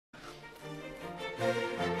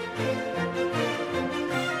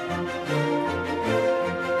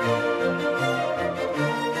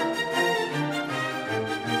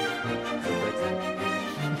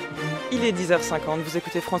Il est 10h50, vous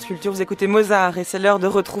écoutez France Culture, vous écoutez Mozart et c'est l'heure de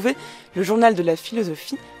retrouver le journal de la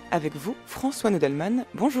philosophie avec vous, François Noudelmann.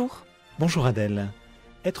 Bonjour. Bonjour Adèle.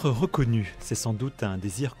 Être reconnu, c'est sans doute un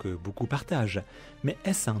désir que beaucoup partagent, mais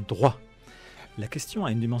est-ce un droit ? La question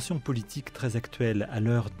a une dimension politique très actuelle à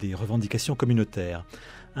l'heure des revendications communautaires.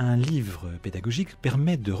 Un livre pédagogique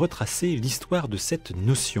permet de retracer l'histoire de cette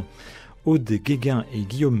notion. Haud Guéguen et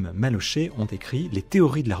Guillaume Malochet ont écrit « Les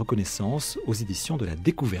théories de la reconnaissance » aux éditions de la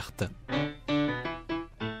Découverte.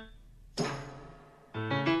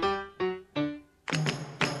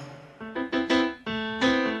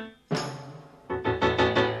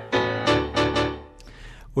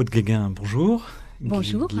 Haud Guéguen, bonjour.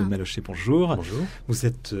 Bonjour. Guillaume Malochet, bonjour. Bonjour. Vous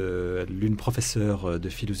êtes l'une professeure de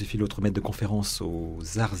philosophie, l'autre maître de conférence aux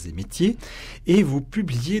arts et métiers. Et vous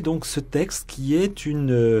publiez donc ce texte qui est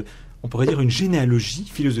on pourrait dire une généalogie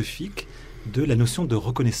philosophique de la notion de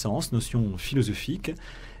reconnaissance, notion philosophique.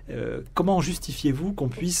 Comment justifiez-vous qu'on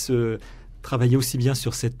puisse travailler aussi bien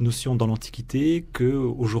sur cette notion dans l'Antiquité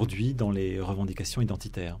qu'aujourd'hui dans les revendications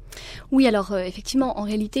identitaires? Oui, alors effectivement, en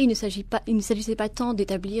réalité, il ne s'agissait pas tant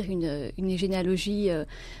d'établir une généalogie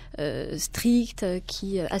stricte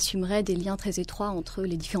qui assumerait des liens très étroits entre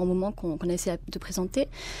les différents moments qu'on a essayé de présenter,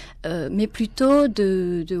 mais plutôt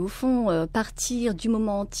au fond, partir du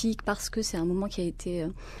moment antique parce que c'est un moment qui a été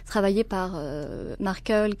travaillé par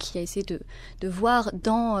Markel, qui a essayé de voir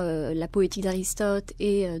dans la poétique d'Aristote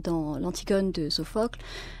et dans l'Antigone de Sophocle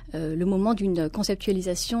le moment d'une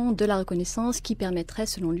conceptualisation de la reconnaissance qui permettrait,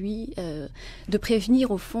 selon lui, de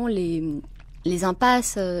prévenir au fond les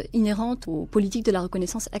impasses inhérentes aux politiques de la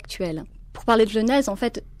reconnaissance actuelles. Pour parler de Genèse, en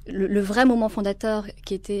fait, le vrai moment fondateur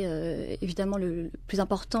qui était évidemment le plus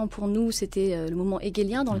important pour nous, c'était le moment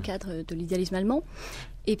hegelien dans le cadre de l'idéalisme allemand.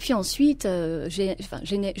 Et puis ensuite,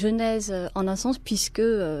 Genèse en un sens, puisque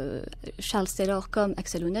Charles Taylor comme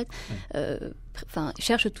Axel Honneth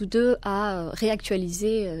cherchent tous deux à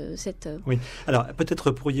réactualiser cette... Oui, alors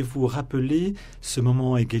peut-être pourriez-vous rappeler ce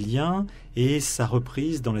moment hegelien et sa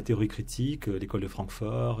reprise dans la théorie critique, l'école de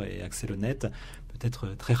Francfort et Axel Honneth,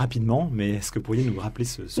 peut-être très rapidement, mais est-ce que vous pourriez nous rappeler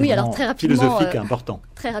ce moment philosophique important?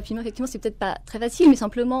 Très rapidement, effectivement, c'est peut-être pas très facile, mais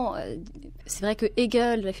simplement, c'est vrai que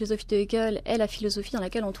Hegel, la philosophie de Hegel, est la philosophie dans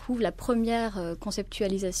laquelle on trouve la première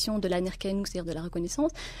conceptualisation de l'Anerkennung, c'est-à-dire de la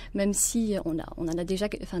reconnaissance, même si on en a déjà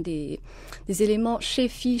des éléments chez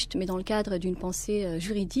Fichte, mais dans le cadre d'une pensée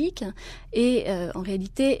juridique. Et en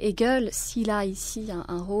réalité, Hegel, s'il a ici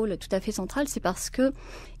un rôle tout à fait central, c'est parce que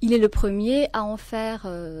il est le premier à en faire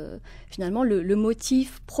finalement le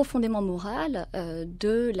motif profondément moral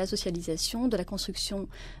de la socialisation, de la construction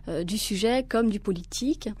du sujet comme du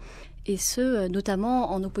politique, et ce,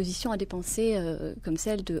 notamment en opposition à des pensées comme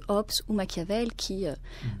celle de Hobbes ou Machiavel qui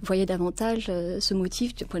voyaient davantage ce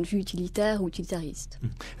motif du point de vue utilitaire ou utilitariste.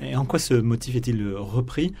 Et en quoi ce motif est-il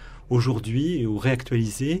repris aujourd'hui ou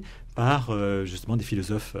réactualisé par justement des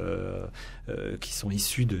philosophes qui sont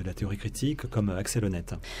issus de la théorie critique comme Axel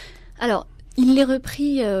Honneth? Alors, il l'est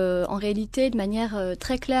repris en réalité de manière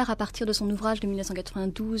très claire à partir de son ouvrage de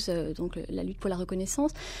 1992, donc La lutte pour la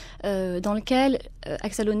reconnaissance, dans lequel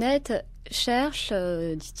Axel Honneth cherche,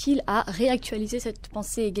 dit-il, à réactualiser cette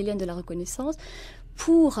pensée hegelienne de la reconnaissance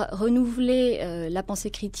pour renouveler la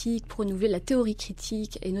pensée critique, pour renouveler la théorie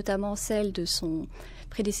critique, et notamment celle de son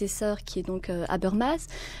prédécesseur qui est donc Habermas,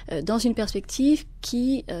 dans une perspective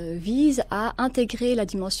qui vise à intégrer la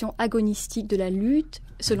dimension agonistique de la lutte,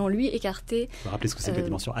 selon lui, écartée. Vous rappelez ce que c'est que la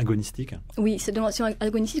dimension agonistique? Oui, cette dimension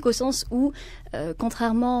agonistique au sens où,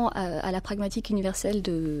 contrairement à la pragmatique universelle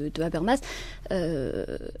de Habermas,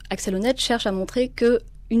 Axel Honneth cherche à montrer que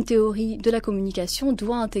une théorie de la communication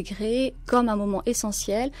doit intégrer comme un moment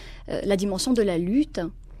essentiel la dimension de la lutte,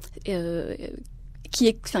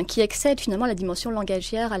 qui excède finalement la dimension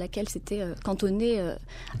langagière à laquelle s'était cantonné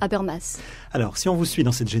Habermas. Alors, si on vous suit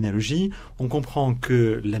dans cette généalogie, on comprend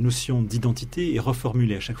que la notion d'identité est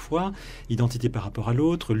reformulée à chaque fois. Identité par rapport à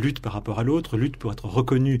l'autre, lutte par rapport à l'autre, lutte pour être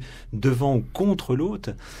reconnu devant ou contre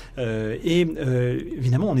l'autre.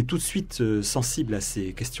 Évidemment, on est tout de suite sensible à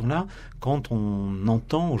ces questions-là quand on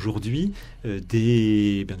entend aujourd'hui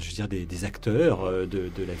des acteurs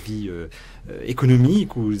de la vie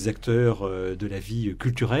économique ou des acteurs de la vie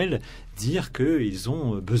culturelle dire qu'ils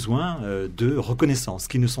ont besoin de reconnaissance,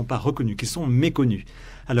 qu'ils ne sont pas reconnus, qu'ils sont méconnus.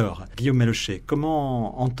 Alors, Guillaume Malochet,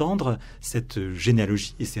 comment entendre cette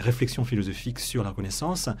généalogie et ces réflexions philosophiques sur la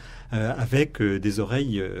reconnaissance avec des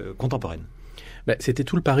oreilles contemporaines? C'était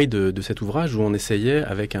tout le pari de cet ouvrage où on essayait,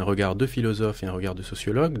 avec un regard de philosophe et un regard de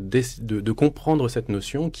sociologue, de comprendre cette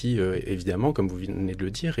notion qui, évidemment, comme vous venez de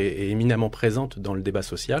le dire, est éminemment présente dans le débat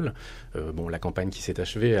social. La campagne qui s'est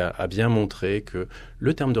achevée a bien montré que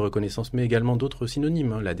le terme de reconnaissance, mais également d'autres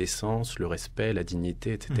synonymes, la décence, le respect, la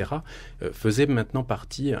dignité, etc., faisait maintenant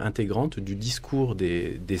partie intégrante du discours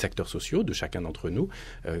des acteurs sociaux, de chacun d'entre nous,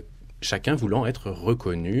 chacun voulant être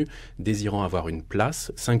reconnu, désirant avoir une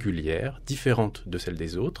place singulière, différente de celle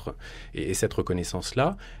des autres. Et cette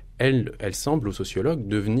reconnaissance-là, elle semble aux sociologues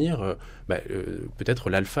devenir peut-être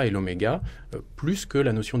l'alpha et l'oméga, plus que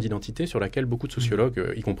la notion d'identité sur laquelle beaucoup de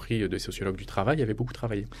sociologues, y compris des sociologues du travail, avaient beaucoup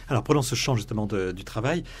travaillé. Alors prenons ce champ justement du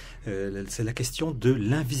travail, c'est la question de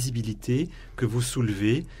l'invisibilité que vous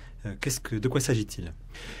soulevez. De quoi s'agit-il ?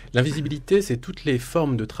 L'invisibilité, c'est toutes les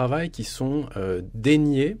formes de travail qui sont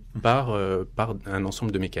déniées par un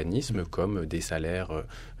ensemble de mécanismes comme des salaires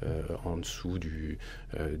en dessous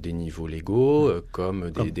des niveaux légaux,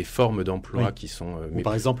 comme des formes d'emploi qui sont...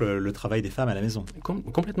 Par exemple, le travail des femmes à la maison.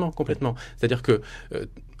 Complètement. C'est-à-dire que...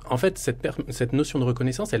 en fait, cette notion de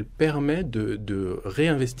reconnaissance, elle permet de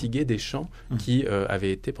réinvestiguer des champs qui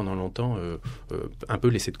avaient été pendant longtemps un peu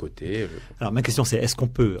laissés de côté. Alors ma question c'est, est-ce qu'on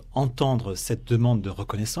peut entendre cette demande de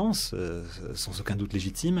reconnaissance, sans aucun doute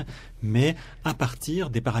légitime, mais à partir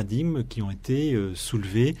des paradigmes qui ont été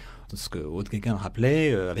soulevés, ce que Haud Guéguen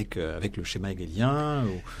rappelait avec le schéma hegelien.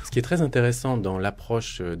 Ce qui est très intéressant dans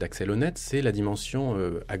l'approche d'Axel Honneth, c'est la dimension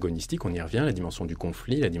agonistique, on y revient, la dimension du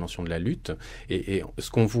conflit, la dimension de la lutte. Et ce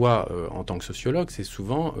qu'on voit en tant que sociologue, c'est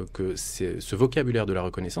souvent que ce vocabulaire de la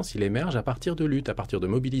reconnaissance, il émerge à partir de lutte, à partir de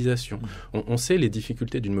mobilisation. On sait les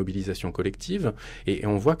difficultés d'une mobilisation collective et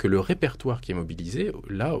on voit que le répertoire qui est mobilisé,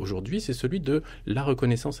 là, aujourd'hui, c'est celui de la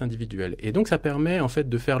reconnaissance individuelle. Et donc, ça permet en fait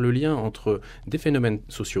de faire le lien entre des phénomènes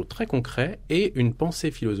sociaux très concret et une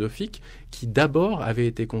pensée philosophique qui d'abord avait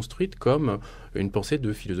été construite comme une pensée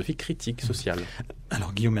de philosophie critique sociale.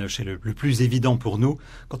 Alors Guillaume Malochet, le plus évident pour nous,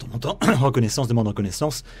 quand on entend reconnaissance, demande de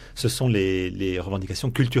reconnaissance, ce sont les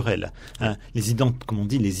revendications culturelles. Comme on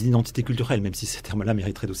dit, les identités culturelles, même si ces termes-là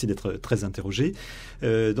mériteraient aussi d'être très interrogés.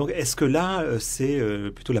 Donc est-ce que là, c'est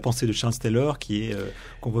plutôt la pensée de Charles Taylor qui est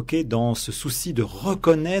convoquée dans ce souci de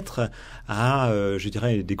reconnaître à, je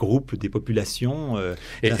dirais, des groupes, des populations...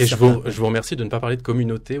 Et je vous remercie de ne pas parler de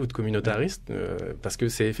communauté ou de communautariste, parce que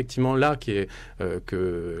c'est effectivement là que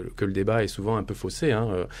le débat est souvent un peu faussé.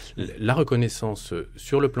 La reconnaissance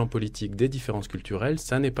sur le plan politique des différences culturelles,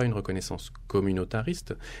 ça n'est pas une reconnaissance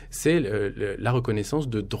communautariste, c'est la reconnaissance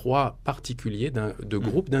de droits particuliers de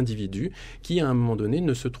groupes d'individus qui, à un moment donné,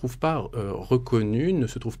 ne se trouvent pas reconnus, ne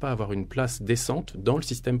se trouvent pas avoir une place décente dans le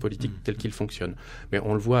système politique tel qu'il fonctionne. Mais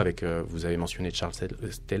on le voit avec, vous avez mentionné Charles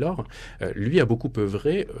Taylor, lui a beaucoup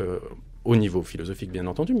œuvré au niveau philosophique bien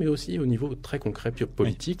entendu, mais aussi au niveau très concret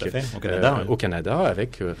politique, au Canada,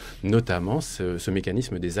 avec notamment ce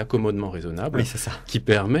mécanisme des accommodements raisonnables qui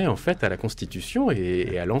permet en fait à la Constitution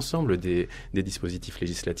et à l'ensemble des dispositifs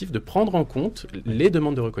législatifs de prendre en compte les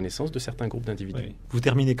demandes de reconnaissance de certains groupes d'individus. Oui. Vous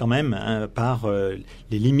terminez quand même par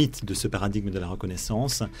les limites de ce paradigme de la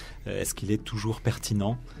reconnaissance. Est-ce qu'il est toujours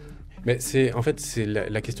pertinent ? Mais c'est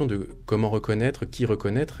la question de comment reconnaître, qui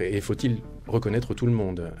reconnaître, et faut-il reconnaître tout le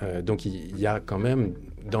monde. Donc il y a quand même,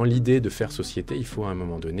 dans l'idée de faire société, il faut à un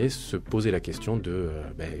moment donné se poser la question de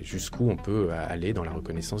jusqu'où on peut aller dans la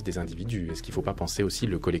reconnaissance des individus. Est-ce qu'il ne faut pas penser aussi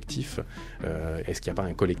le collectif ? Est-ce qu'il n'y a pas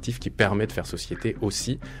un collectif qui permet de faire société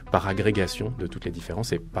aussi par agrégation de toutes les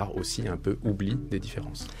différences et par aussi un peu oubli des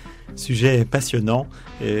différences ? Sujet passionnant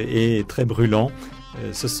et très brûlant.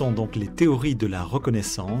 Ce sont donc les théories de la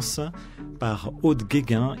reconnaissance par Haud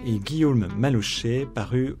Guéguen et Guillaume Malochet,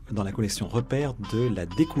 parus dans la collection Repères de la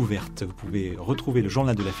Découverte. Vous pouvez retrouver le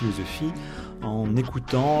journal de la philosophie en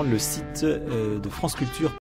écoutant le site de France Culture.